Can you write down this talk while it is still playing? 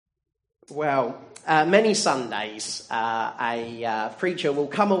Well, many Sundays, a preacher will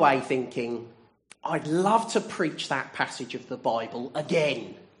come away thinking, I'd love to preach that passage of the Bible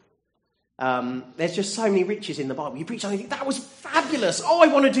again. There's just so many riches in the Bible. You preach something, you think, that was fabulous. Oh, I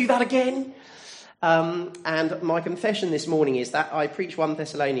want to do that again. And my confession this morning is that I preached 1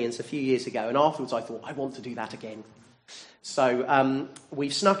 Thessalonians a few years ago, and afterwards I thought, I want to do that again. So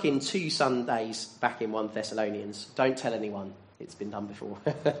we've snuck in 2 Sundays back in 1 Thessalonians. Don't tell anyone. It's been done before.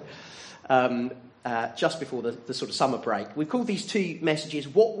 Just before the sort of summer break. We've called these 2 messages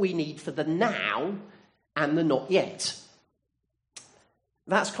What We Need for the Now and the Not Yet.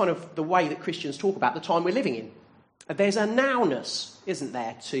 That's kind of the way that Christians talk about the time we're living in. There's a nowness, isn't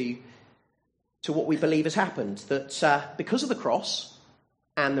there, to what we believe has happened. That because of the cross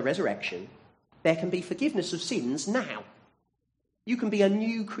and the resurrection, there can be forgiveness of sins now. You can be a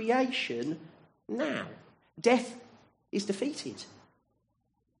new creation now. Death is defeated.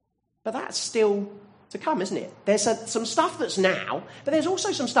 But that's still to come, isn't it? There's some stuff that's now, but there's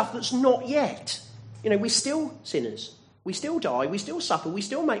also some stuff that's not yet. You know, we're still sinners. We still die. We still suffer. We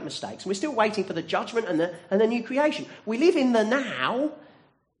still make mistakes. We're still waiting for the judgment and the new creation. We live in the now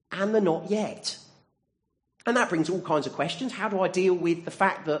and the not yet. And that brings all kinds of questions. How do I deal with the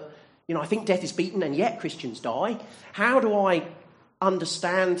fact that, you know, I think death is beaten and yet Christians die? How do I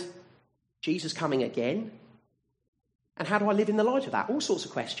understand Jesus coming again? And how do I live in the light of that? All sorts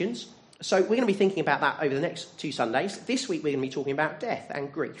of questions. So we're going to be thinking about that over the next 2 Sundays. This week we're going to be talking about death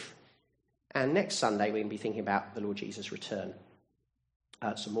and grief. And next Sunday we're going to be thinking about the Lord Jesus' return.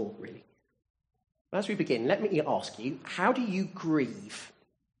 Some more, really. As we begin, let me ask you, how do you grieve?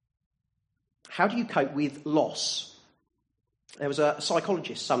 How do you cope with loss? There was a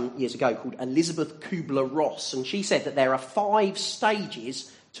psychologist some years ago called Elizabeth Kubler-Ross, and she said that there are 5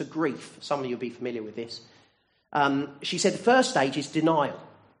 stages to grief. Some of you will be familiar with this. She said the first stage is denial.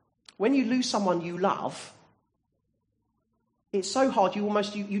 When you lose someone you love, it's so hard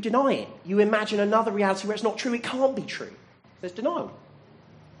you deny it. You imagine another reality where it's not true. It can't be true. There's denial.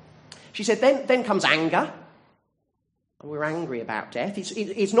 She said then comes anger. And we're angry about death.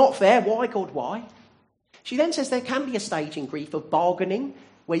 It's not fair. Why, God, why? She then says there can be a stage in grief of bargaining,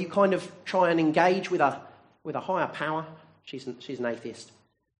 where you kind of try and engage with a higher power. She's an atheist.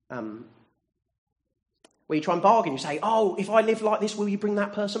 Where you try and bargain. You say, oh, if I live like this, will you bring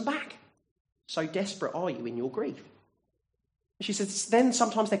that person back? So desperate are you in your grief? She says, then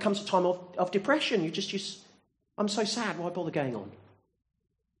sometimes there comes a time of depression. You just, I'm so sad, why bother going on?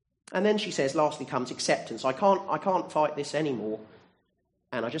 And then she says, lastly comes acceptance. I can't fight this anymore,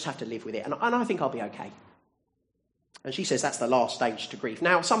 and I just have to live with it, and I think I'll be okay. And she says that's the last stage to grief.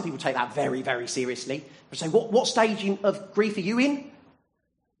 Now, some people take that very, very seriously. They say, what stage of grief are you in?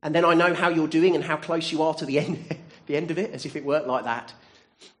 And then I know how you're doing and how close you are to the end of it, as if it worked like that.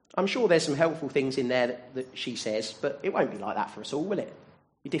 I'm sure there's some helpful things in there that she says, but it won't be like that for us all, will it?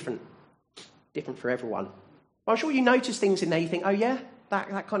 Be different for everyone. I'm sure you notice things in there you think, oh yeah,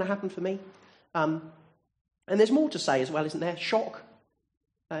 that kind of happened for me. And there's more to say as well, isn't there? Shock.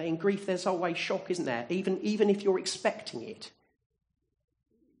 In grief, there's always shock, isn't there? Even if you're expecting it,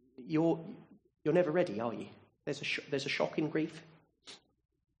 you're never ready, are you? There's a shock in grief.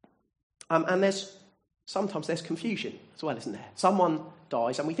 And sometimes there's confusion as well, isn't there? Someone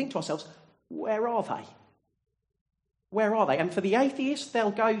dies and we think to ourselves, where are they? Where are they? And for the atheist,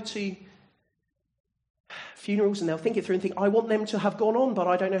 they'll go to funerals and they'll think it through and think, I want them to have gone on, but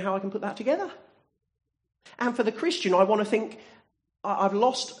I don't know how I can put that together. And for the Christian, I want to think, I've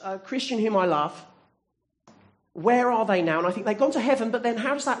lost a Christian whom I love. Where are they now? And I think they've gone to heaven, but then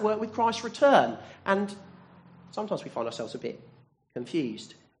how does that work with Christ's return? And sometimes we find ourselves a bit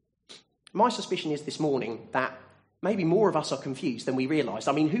confused. My suspicion is this morning that maybe more of us are confused than we realise.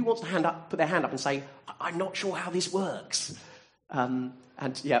 I mean, who wants to put their hand up and say, I'm not sure how this works? And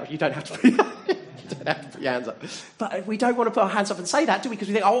yeah, you don't have to put your hands up. But we don't want to put our hands up and say that, do we? Because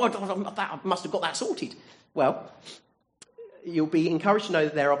we think, I must have got that sorted. Well, you'll be encouraged to know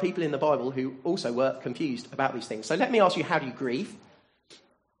that there are people in the Bible who also were confused about these things. So let me ask you, how do you grieve?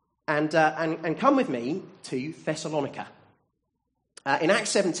 And come with me to Thessalonica. In Acts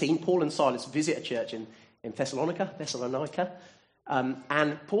 17, Paul and Silas visit a church in Thessalonica.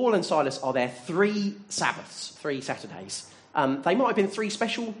 And Paul and Silas are there 3 Sabbaths, 3 Saturdays. They might have been 3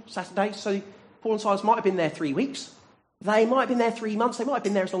 special Saturdays, so Paul and Silas might have been there 3 weeks. They might have been there 3 months. They might have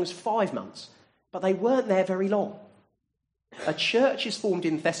been there as long as 5 months. But they weren't there very long. A church is formed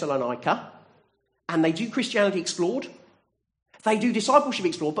in Thessalonica, and they do Christianity Explored. They do Discipleship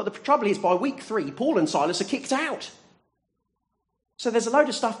Explored, but the trouble is, by week 3, Paul and Silas are kicked out. So there's a load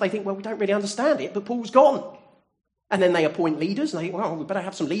of stuff they think, well, we don't really understand it, but Paul's gone. And then they appoint leaders, and they think, well, we better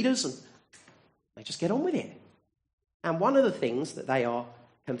have some leaders. And They just get on with it. And one of the things that they are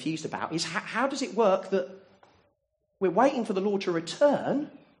confused about is how does it work that we're waiting for the Lord to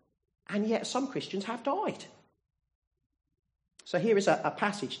return, and yet some Christians have died? So here is a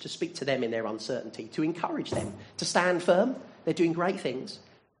passage to speak to them in their uncertainty, to encourage them to stand firm. They're doing great things,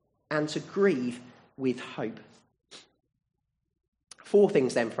 and to grieve with hope. 4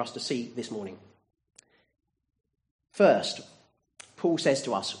 things then for us to see this morning. First, Paul says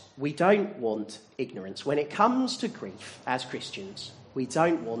to us, we don't want ignorance. When it comes to grief as Christians, we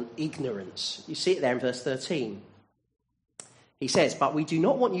don't want ignorance. You see it there in verse 13. He says, but we do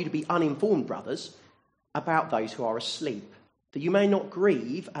not want you to be uninformed, brothers, about those who are asleep, that you may not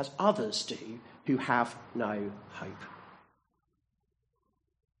grieve as others do who have no hope.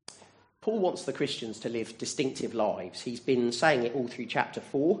 Paul wants the Christians to live distinctive lives. He's been saying it all through chapter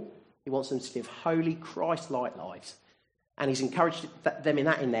 4. He wants them to live holy, Christ-like lives. And he's encouraged them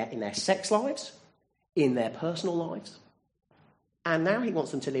in their sex lives, in their personal lives. And now he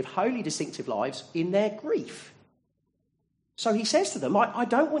wants them to live holy, distinctive lives in their grief. So he says to them, I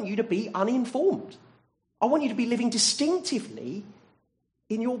don't want you to be uninformed. I want you to be living distinctively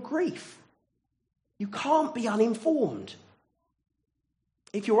in your grief. You can't be uninformed.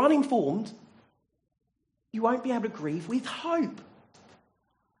 If you're uninformed, you won't be able to grieve with hope. Do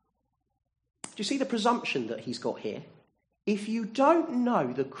you see the presumption that he's got here? If you don't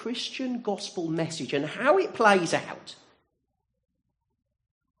know the Christian gospel message and how it plays out,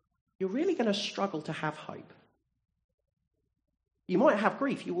 you're really going to struggle to have hope. You might have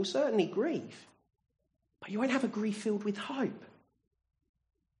grief. You will certainly grieve. But you won't have a grief filled with hope.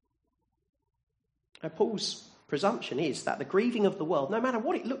 Now, Paul's presumption is that the grieving of the world, no matter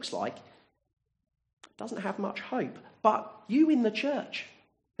what it looks like, doesn't have much hope. But you in the church,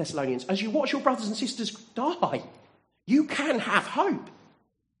 Thessalonians, as you watch your brothers and sisters die, you can have hope,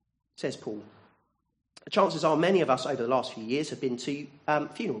 says Paul. Chances are many of us over the last few years have been to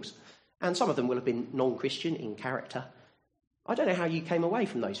funerals, and some of them will have been non-Christian in character. I don't know how you came away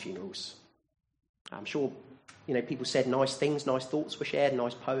from those funerals. I'm sure, people said nice things, nice thoughts were shared,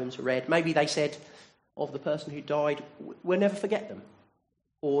 nice poems were read. Maybe they said of the person who died, we'll never forget them.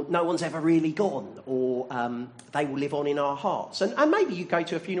 Or no one's ever really gone. Or they will live on in our hearts. And maybe you go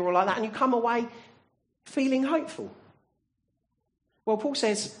to a funeral like that and you come away feeling hopeful. Well, Paul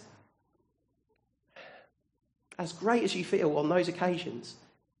says, as great as you feel on those occasions,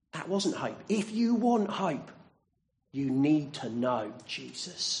 that wasn't hope. If you want hope, you need to know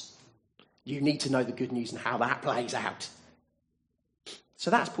Jesus. You need to know the good news and how that plays out.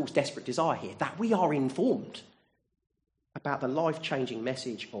 So that's Paul's desperate desire here, that we are informed about the life-changing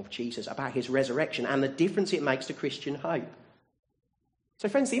message of Jesus, about his resurrection and the difference it makes to Christian hope. So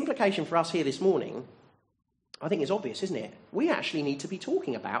friends, the implication for us here this morning, I think is obvious, isn't it? We actually need to be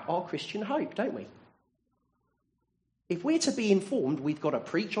talking about our Christian hope, don't we? If we're to be informed, we've got to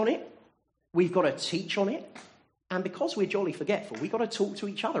preach on it, we've got to teach on it, and because we're jolly forgetful, we've got to talk to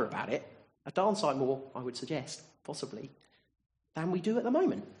each other about it, a darn sight more, I would suggest, possibly, than we do at the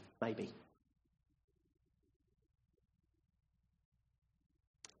moment, maybe.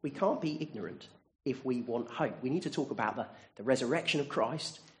 We can't be ignorant if we want hope. We need to talk about the resurrection of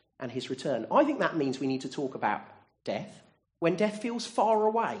Christ and his return. I think that means we need to talk about death when death feels far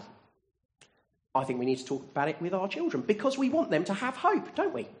away. I think we need to talk about it with our children because we want them to have hope,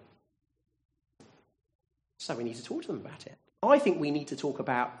 don't we? So we need to talk to them about it. I think we need to talk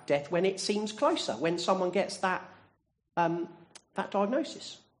about death when it seems closer, when someone gets that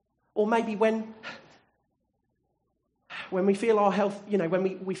diagnosis. Or maybe when we feel our health,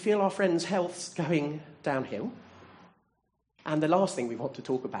 when we feel our friend's health's going downhill, and the last thing we want to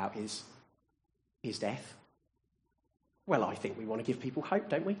talk about is death. Well, I think we want to give people hope,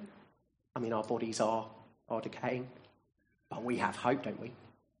 don't we? I mean, our bodies are decaying, but we have hope, don't we?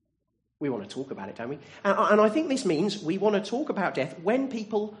 We want to talk about it, don't we? And I think this means we want to talk about death when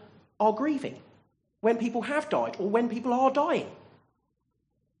people are grieving, when people have died, or when people are dying,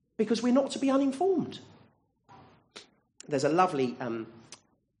 because we're not to be uninformed. There's a lovely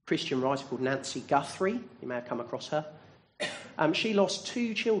Christian writer called Nancy Guthrie. You may have come across her. She lost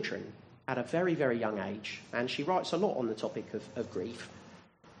 2 children at a very, very young age, and she writes a lot on the topic of grief.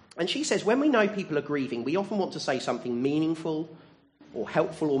 And she says, when we know people are grieving, we often want to say something meaningful or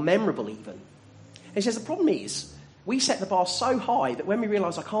helpful or memorable even. And she says the problem is, we set the bar so high that when we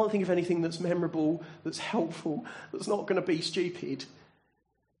realise I can't think of anything that's memorable, that's helpful, that's not going to be stupid,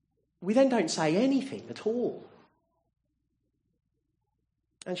 we then don't say anything at all.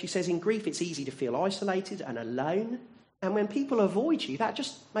 And she says, in grief, it's easy to feel isolated and alone. And when people avoid you, that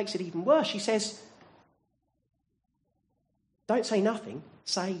just makes it even worse. She says, don't say nothing,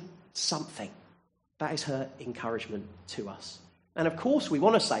 say something. That is her encouragement to us. And of course, we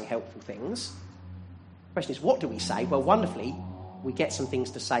want to say helpful things. The question is, what do we say? Well, wonderfully, we get some things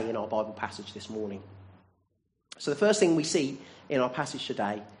to say in our Bible passage this morning. So the first thing we see in our passage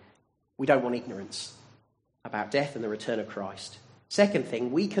today, we don't want ignorance about death and the return of Christ. Second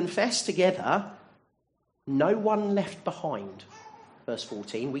thing, we confess together, no one left behind. Verse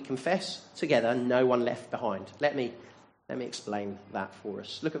 14, we confess together, no one left behind. Let me explain that for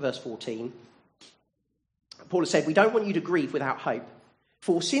us. Look at verse 14. Paul has said, we don't want you to grieve without hope.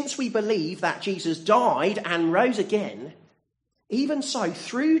 For since we believe that Jesus died and rose again, even so,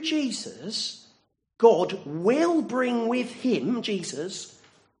 through Jesus, God will bring with him, Jesus,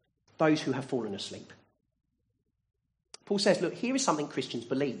 those who have fallen asleep. Paul says, look, here is something Christians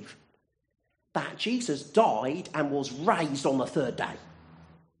believe. That Jesus died and was raised on the third day.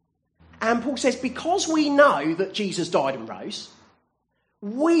 And Paul says, because we know that Jesus died and rose,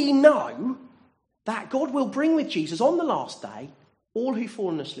 we know that God will bring with Jesus on the last day all who've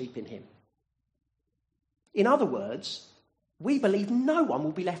fallen asleep in him. In other words, we believe no one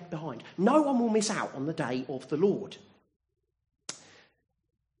will be left behind. No one will miss out on the day of the Lord.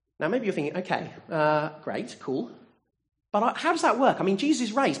 Now, maybe you're thinking, okay, great, cool. But how does that work? I mean, Jesus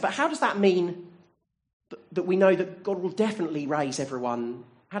is raised, but how does that mean that we know that God will definitely raise everyone?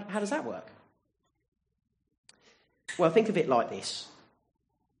 How does that work? Well, think of it like this.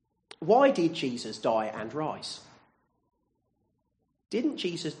 Why did Jesus die and rise? Didn't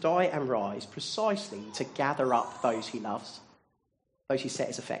Jesus die and rise precisely to gather up those he loves, those he set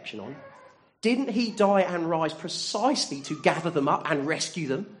his affection on? Didn't he die and rise precisely to gather them up and rescue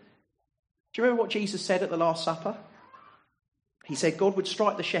them? Do you remember what Jesus said at the Last Supper? He said God would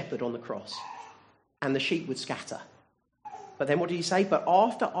strike the shepherd on the cross and the sheep would scatter. But then what did he say? But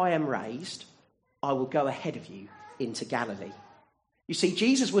after I am raised, I will go ahead of you into Galilee. You see,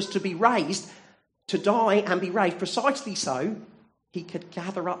 Jesus was to be raised, to die and be raised precisely so he could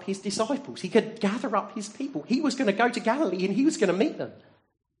gather up his disciples. He could gather up his people. He was going to go to Galilee and he was going to meet them.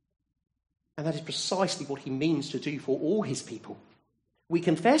 And that is precisely what he means to do for all his people. We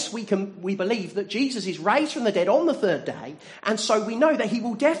confess, we believe that Jesus is raised from the dead on the third day, and so we know that he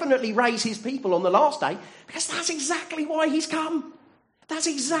will definitely raise his people on the last day, because that's exactly why he's come. That's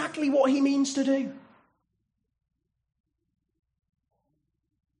exactly what he means to do.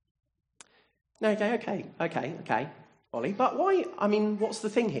 No, okay, Ollie, but why, I mean, what's the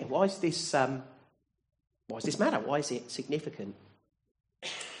thing here? Why does this matter? Why is it significant?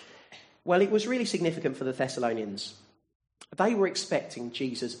 Well, it was really significant for the Thessalonians. They were expecting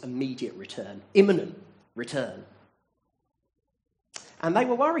Jesus' immediate return, imminent return. And they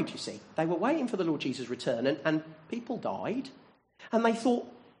were worried, you see. They were waiting for the Lord Jesus' return, and people died. And they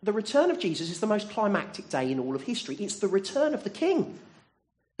thought the return of Jesus is the most climactic day in all of history. It's the return of the King.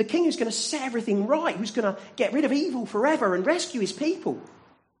 The King who's going to set everything right, who's going to get rid of evil forever and rescue his people.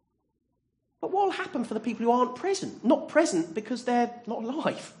 But what will happen for the people who aren't present? Not present because they're not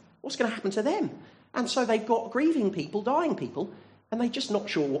alive. What's going to happen to them? And so they've got grieving people, dying people, and they're just not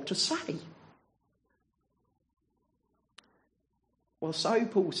sure what to say. Well, so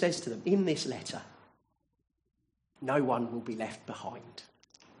Paul says to them in this letter, no one will be left behind.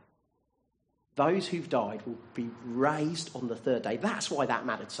 Those who've died will be raised on the third day. That's why that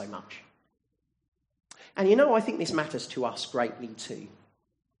mattered so much. And you know, I think this matters to us greatly too.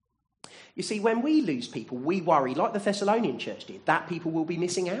 You see, when we lose people, we worry, like the Thessalonian church did, that people will be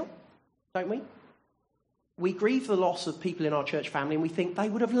missing out, don't we? We grieve the loss of people in our church family and we think they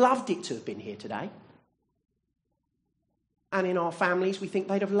would have loved it to have been here today. And in our families, we think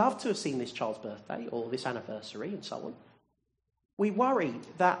they'd have loved to have seen this child's birthday or this anniversary and so on. We worry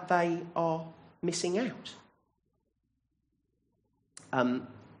that they are missing out.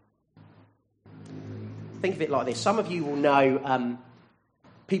 Think of it like this. Some of you will know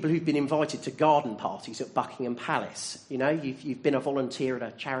people who've been invited to garden parties at Buckingham Palace. You know, you've been a volunteer at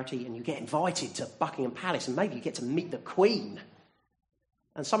a charity and you get invited to Buckingham Palace and maybe you get to meet the Queen.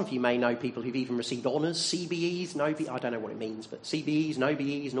 And some of you may know people who've even received honours, CBEs, I don't know what it means, but CBEs, no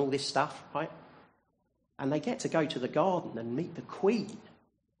BEs and all this stuff, right? And they get to go to the garden and meet the Queen.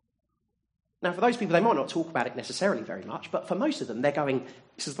 Now, for those people, they might not talk about it necessarily very much, but for most of them, they're going,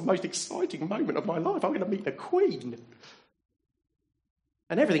 this is the most exciting moment of my life. I'm going to meet the Queen.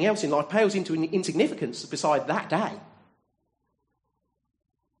 And everything else in life pales into insignificance beside that day.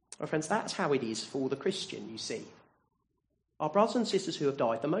 Well, friends, that's how it is for the Christian, you see. Our brothers and sisters who have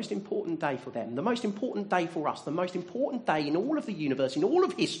died, the most important day for them, the most important day for us, the most important day in all of the universe, in all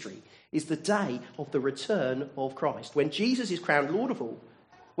of history, is the day of the return of Christ. When Jesus is crowned Lord of all,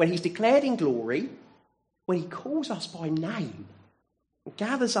 when he's declared in glory, when he calls us by name, and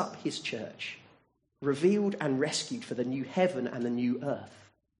gathers up his church, revealed and rescued for the new heaven and the new earth.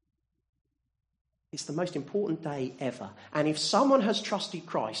 It's the most important day ever. And if someone has trusted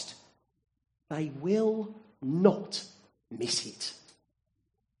Christ, they will not miss it.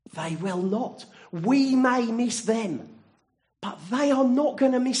 They will not. We may miss them, but they are not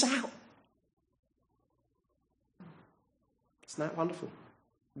going to miss out. Isn't that wonderful?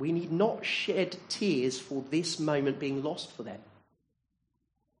 We need not shed tears for this moment being lost for them.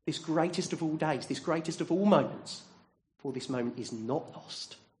 This greatest of all days, this greatest of all moments, for this moment is not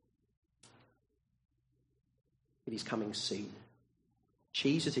lost. It is coming soon.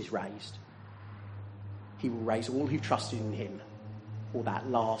 Jesus is raised. He will raise all who trusted in him for that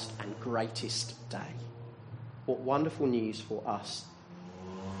last and greatest day. What wonderful news for us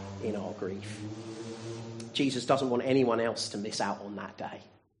in our grief. Jesus doesn't want anyone else to miss out on that day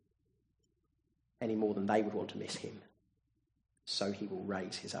any more than they would want to miss him. So he will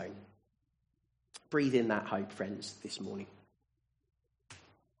raise his own. Breathe in that hope, friends, this morning.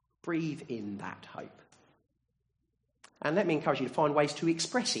 Breathe in that hope. And let me encourage you to find ways to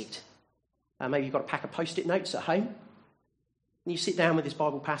express it. Maybe you've got a pack of post-it notes at home. And you sit down with this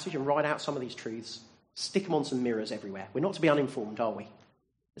Bible passage and write out some of these truths. Stick them on some mirrors everywhere. We're not to be uninformed, are we?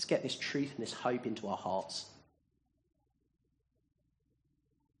 Let's get this truth and this hope into our hearts.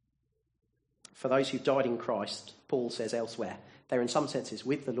 For those who've died in Christ, Paul says elsewhere, they're in some senses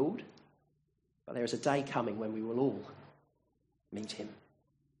with the Lord, but there is a day coming when we will all meet him.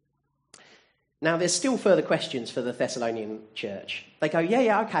 Now, there's still further questions for the Thessalonian church. They go,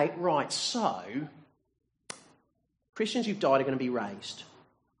 okay, right, so Christians who've died are going to be raised.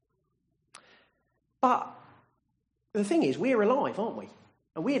 But the thing is, we're alive, aren't we?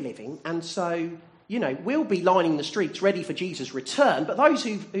 And we're living, and so, we'll be lining the streets ready for Jesus' return, but those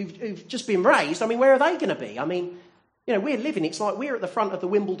who've just been raised, where are they going to be? We're living, it's like we're at the front of the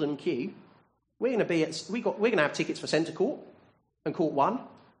Wimbledon queue. We're going to have tickets for Centre Court and Court 1,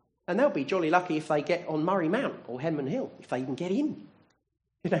 and they'll be jolly lucky if they get on Murray Mount or Henman Hill, if they can get in.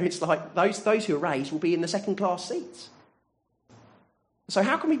 It's like those who are raised will be in the second-class seats. So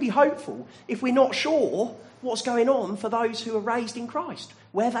how can we be hopeful if we're not sure what's going on for those who are raised in Christ,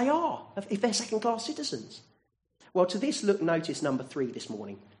 where they are, if they're second-class citizens? Well, to this, notice number 3 this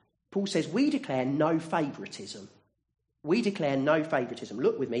morning. Paul says, we declare no favouritism. We declare no favouritism.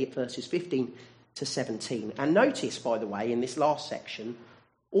 Look with me at verses 15 to 17. And notice, by the way, in this last section,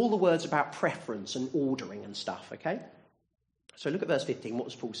 all the words about preference and ordering and stuff, okay? So look at verse 15. What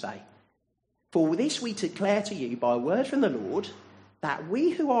does Paul say? For this we declare to you by a word from the Lord, that we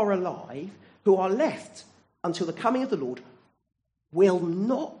who are alive, who are left until the coming of the Lord, will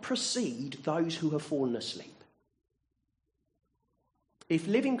not precede those who have fallen asleep. If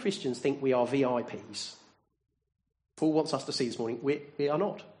living Christians think we are VIPs, Paul wants us to see this morning, we are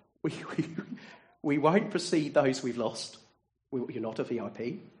not. We won't precede those we've lost. You're not a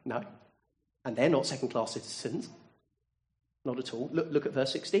VIP, no. And they're not second-class citizens. Not at all. Look at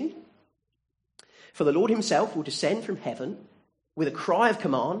verse 16. For the Lord himself will descend from heaven with a cry of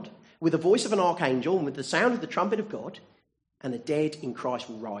command, with the voice of an archangel, and with the sound of the trumpet of God, and the dead in Christ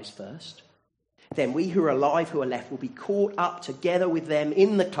will rise first. Then we who are alive, who are left, will be caught up together with them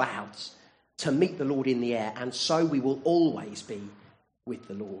in the clouds to meet the Lord in the air, and so we will always be with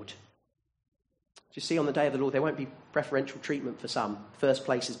the Lord. Do you see, on the day of the Lord, there won't be preferential treatment for some, first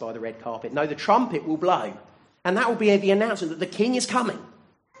places by the red carpet. No, the trumpet will blow, and that will be the announcement that the King is coming,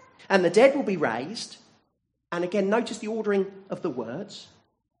 and the dead will be raised. And again, notice the ordering of the words.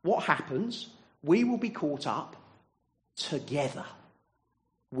 What happens? We will be caught up together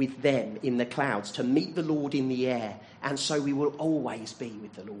with them in the clouds to meet the Lord in the air, and so we will always be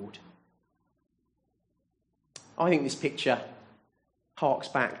with the Lord. I think this picture harks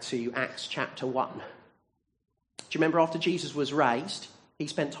back to Acts chapter 1. Do you remember after Jesus was raised, he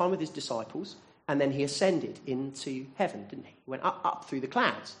spent time with his disciples, and then he ascended into heaven, didn't he? He went up through the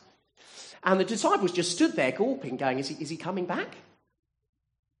clouds. And the disciples just stood there gawping, going, is he coming back?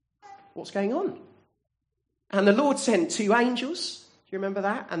 What's going on? And the Lord sent 2 angels. Do you remember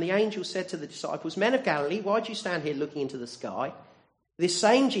that? And the angels said to the disciples, Men of Galilee, why do you stand here looking into the sky? This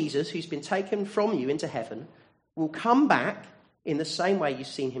same Jesus who's been taken from you into heaven will come back in the same way you've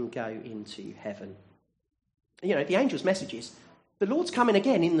seen him go into heaven. The angel's message is, the Lord's coming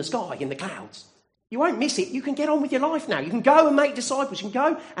again in the sky, in the clouds. You won't miss it. You can get on with your life now. You can go and make disciples. You can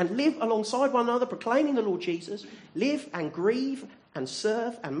go and live alongside one another, proclaiming the Lord Jesus. Live and grieve and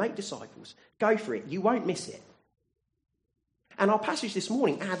serve and make disciples. Go for it. You won't miss it. And our passage this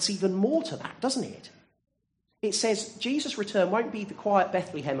morning adds even more to that, doesn't it? It says Jesus' return won't be the quiet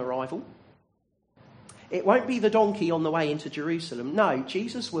Bethlehem arrival. It won't be the donkey on the way into Jerusalem. No,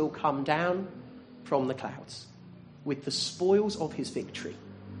 Jesus will come down from the clouds with the spoils of his victory.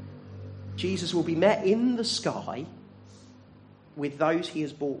 Jesus will be met in the sky with those he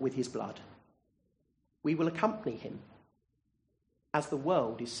has bought with his blood. We will accompany him as the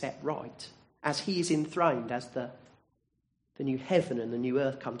world is set right, as he is enthroned, as the new heaven and the new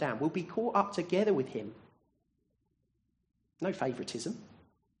earth come down. We'll be caught up together with him. No favouritism.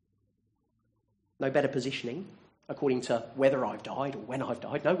 No better positioning according to whether I've died or when I've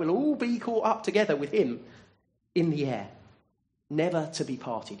died. No, we'll all be caught up together with him in the air, never to be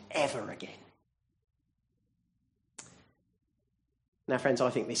parted ever again. Now, friends, I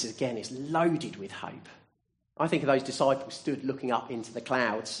think this again is loaded with hope. I think of those disciples stood looking up into the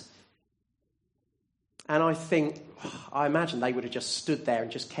clouds. And I imagine they would have just stood there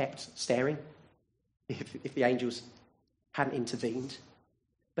and just kept staring if the angels hadn't intervened.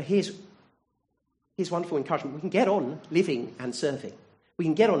 But here's wonderful encouragement. We can get on living and serving. We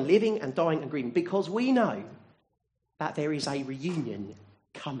can get on living and dying and grieving because we know that there is a reunion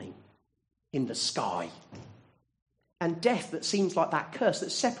coming in the sky. And death that seems like that curse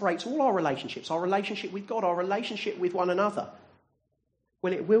that separates all our relationships, our relationship with God, our relationship with one another,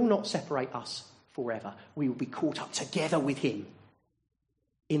 well, it will not separate us forever. We will be caught up together with him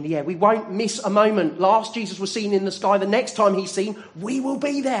in the air. We won't miss a moment. Last Jesus was seen in the sky. The next time he's seen, we will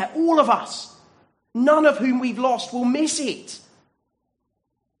be there, all of us. None of whom we've lost will miss it.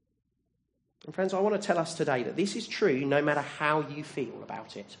 And friends, I want to tell us today that this is true no matter how you feel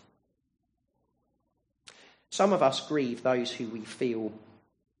about it. Some of us grieve those who we feel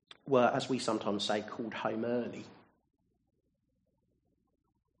were, as we sometimes say, called home early.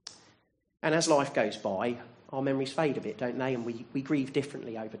 And as life goes by, our memories fade a bit, don't they? And we grieve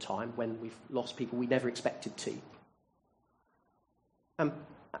differently over time when we've lost people we never expected to.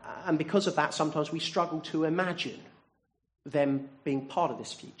 And because of that, sometimes we struggle to imagine them being part of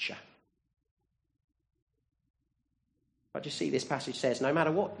this future. But you see, this passage says, no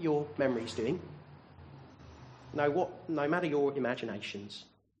matter what your memory's doing, no matter your imaginations,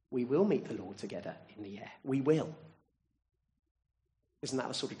 we will meet the Lord together in the air. We will. Isn't that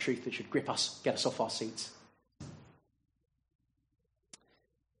the sort of truth that should grip us, get us off our seats?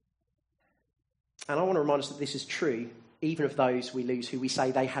 And I want to remind us that this is true even of those we lose who we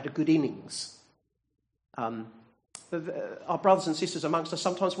say they had a good innings. Our brothers and sisters amongst us,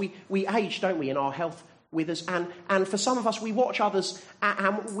 sometimes we age, don't we, in our health withers. And for some of us, we watch others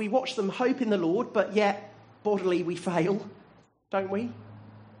and we watch them hope in the Lord, but yet bodily we fail, don't we?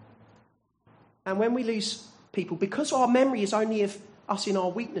 And when we lose people, because our memory is only of us in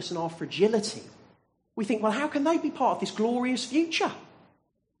our weakness and our fragility, we think, well, how can they be part of this glorious future?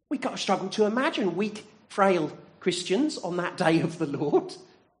 We've got to struggle to imagine weak, frail Christians on that day of the Lord.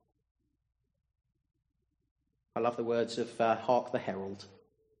 I love the words of Hark the Herald,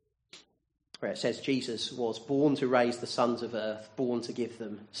 where it says Jesus was born to raise the sons of earth, born to give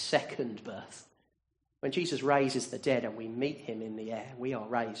them second birth. When Jesus raises the dead and we meet him in the air, we are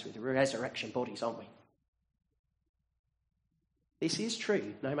raised with resurrection bodies, aren't we? This is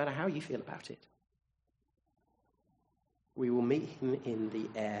true, no matter how you feel about it. We will meet him in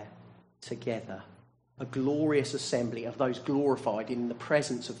the air together, a glorious assembly of those glorified in the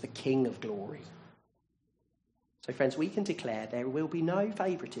presence of the King of glory. So, friends, we can declare there will be no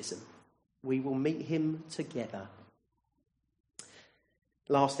favouritism. We will meet him together.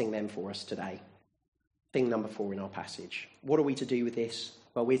 Last thing then for us today, thing number 4 in our passage. What are we to do with this?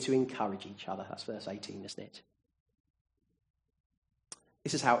 Well, we're to encourage each other. That's verse 18, isn't it?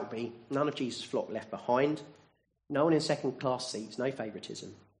 This is how it will be. None of Jesus' flock left behind. No one in second-class seats, no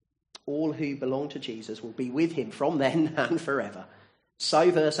favouritism. All who belong to Jesus will be with him from then and forever. So,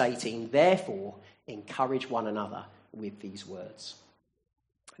 verse 18, therefore, encourage one another with these words.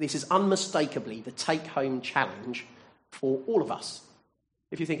 This is unmistakably the take-home challenge for all of us.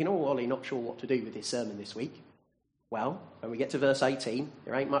 If you're thinking, oh, Ollie, not sure what to do with this sermon this week. Well, when we get to verse 18,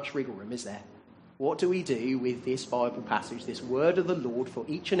 there ain't much wriggle room, is there? What do we do with this Bible passage, this word of the Lord for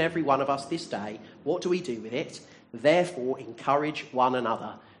each and every one of us this day? What do we do with it? Therefore, encourage one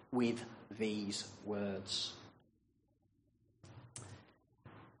another with these words.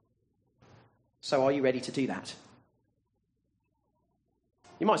 So are you ready to do that?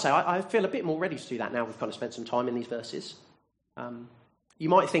 You might say, I feel a bit more ready to do that now we've kind of spent some time in these verses. You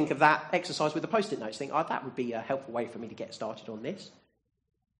might think of that exercise with the post-it notes, think, that would be a helpful way for me to get started on this.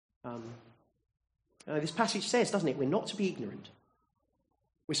 This passage says, doesn't it, we're not to be ignorant.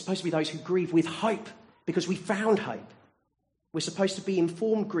 We're supposed to be those who grieve with hope because we found hope. We're supposed to be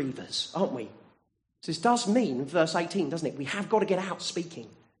informed grievers, aren't we? So this does mean, verse 18, doesn't it, we have got to get out speaking.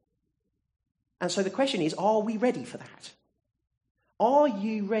 And so the question is, are we ready for that? Are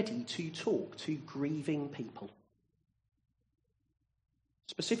you ready to talk to grieving people?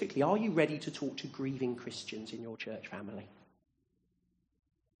 Specifically, are you ready to talk to grieving Christians in your church family?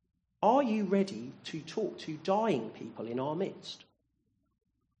 Are you ready to talk to dying people in our midst?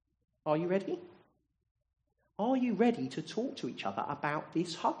 Are you ready? Are you ready to talk to each other about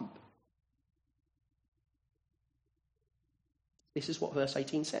this hope? This is what verse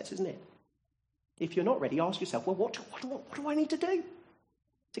 18 says, isn't it? If you're not ready, ask yourself, well, what do I need to do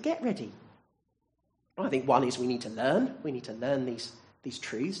to get ready? I think one is we need to learn. We need to learn these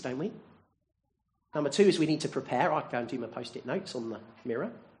truths, don't we? Number two is we need to prepare. I go and do my post-it notes on the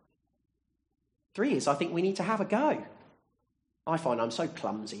mirror. Three is I think we need to have a go. I find I'm so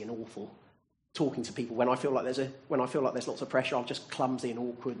clumsy and awful talking to people when I feel like there's lots of pressure. I'm just clumsy and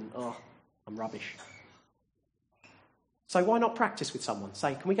awkward and I'm rubbish. So why not practice with someone?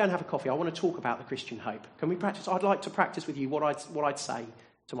 Say, can we go and have a coffee? I want to talk about the Christian hope. Can we practice? I'd like to practice with you what I'd say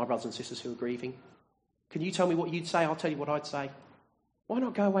to my brothers and sisters who are grieving. Can you tell me what you'd say? I'll tell you what I'd say. Why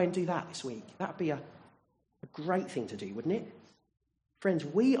not go away and do that this week? That would be a great thing to do, wouldn't it? Friends,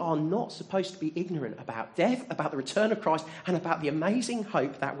 we are not supposed to be ignorant about death, about the return of Christ, and about the amazing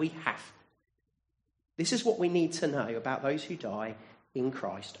hope that we have. This is what we need to know about those who die in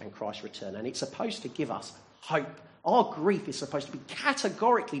Christ and Christ's return. And it's supposed to give us hope. Our grief is supposed to be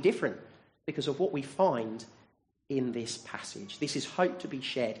categorically different because of what we find in this passage. This is hope to be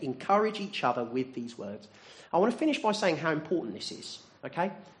shared. Encourage each other with these words. I want to finish by saying how important this is,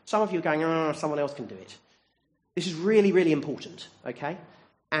 okay? Some of you are going, someone else can do it. This is really, really important, okay?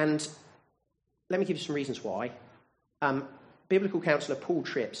 And let me give you some reasons why. Biblical counsellor Paul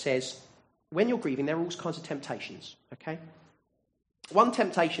Tripp says, when you're grieving, there are all kinds of temptations, okay? One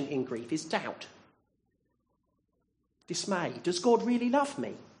temptation in grief is doubt. Dismay. Does God really love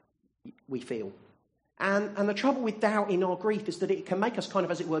me? We feel. And the trouble with doubt in our grief is that it can make us kind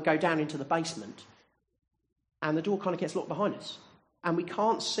of, as it were, go down into the basement. And the door kind of gets locked behind us. And we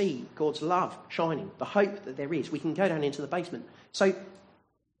can't see God's love shining, the hope that there is. We can go down into the basement. So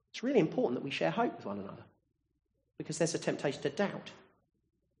it's really important that we share hope with one another because there's a temptation to doubt.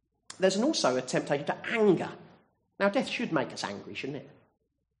 There's also a temptation to anger. Now, death should make us angry, shouldn't it?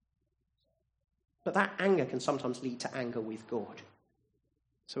 But that anger can sometimes lead to anger with God.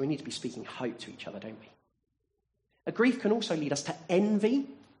 So we need to be speaking hope to each other, don't we? A grief can also lead us to envy.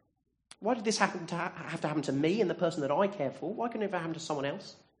 Why did this have to happen to me and the person that I care for? Why couldn't it ever happen to someone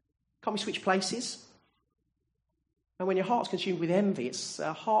else? Can't we switch places? And when your heart's consumed with envy, it's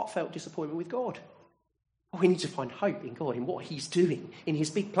a heartfelt disappointment with God. We need to find hope in God, in what he's doing, in his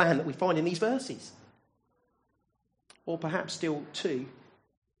big plan that we find in these verses. Or perhaps still, too,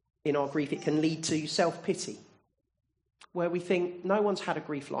 in our grief, it can lead to self-pity, where we think, no one's had a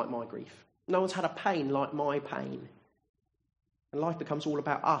grief like my grief. No one's had a pain like my pain. And life becomes all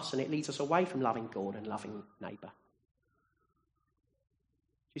about us, and it leads us away from loving God and loving neighbour. Do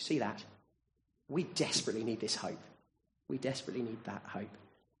you see that? We desperately need this hope. We desperately need that hope.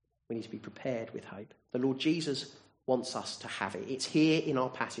 We need to be prepared with hope. The Lord Jesus wants us to have it. It's here in our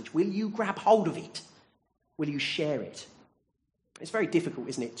passage. Will you grab hold of it? Will you share it? It's very difficult,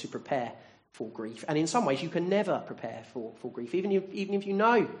 isn't it, to prepare for grief. And in some ways, you can never prepare for grief. Even if you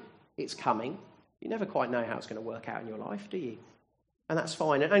know it's coming, you never quite know how it's going to work out in your life, do you? And that's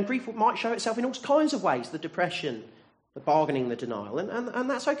fine. And grief might show itself in all kinds of ways, the depression, the bargaining, the denial, and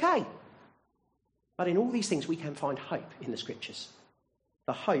that's okay. But in all these things, we can find hope in the Scriptures.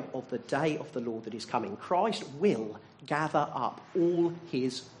 The hope of the day of the Lord that is coming. Christ will gather up all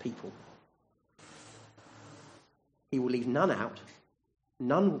his people. He will leave none out,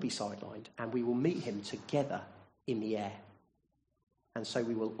 none will be sidelined, and we will meet him together in the air. And so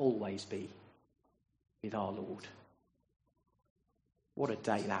we will always be with our Lord. What a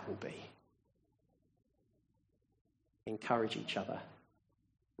day that will be. Encourage each other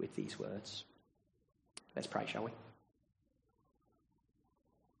with these words. Let's pray, shall we?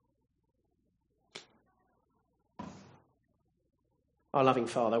 Our loving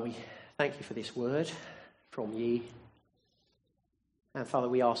Father, we thank you for this word from you. And Father,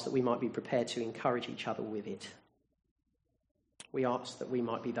 we ask that we might be prepared to encourage each other with it. We ask that we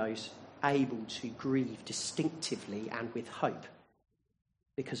might be those able to grieve distinctively and with hope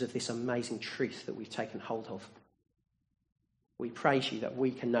because of this amazing truth that we've taken hold of. We praise you that we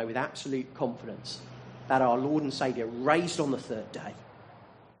can know with absolute confidence that our Lord and Saviour, raised on the third day,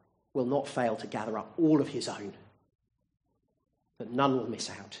 will not fail to gather up all of his own, that none will miss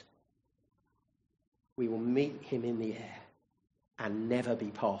out. We will meet him in the air and never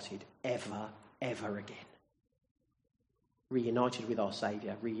be parted ever, ever again. reunited with our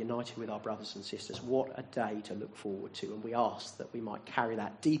Saviour, reunited with our brothers and sisters. What a day to look forward to. And we ask that we might carry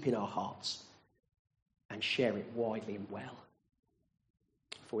that deep in our hearts and share it widely and well.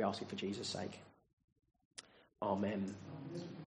 For we ask it for Jesus' sake. Amen.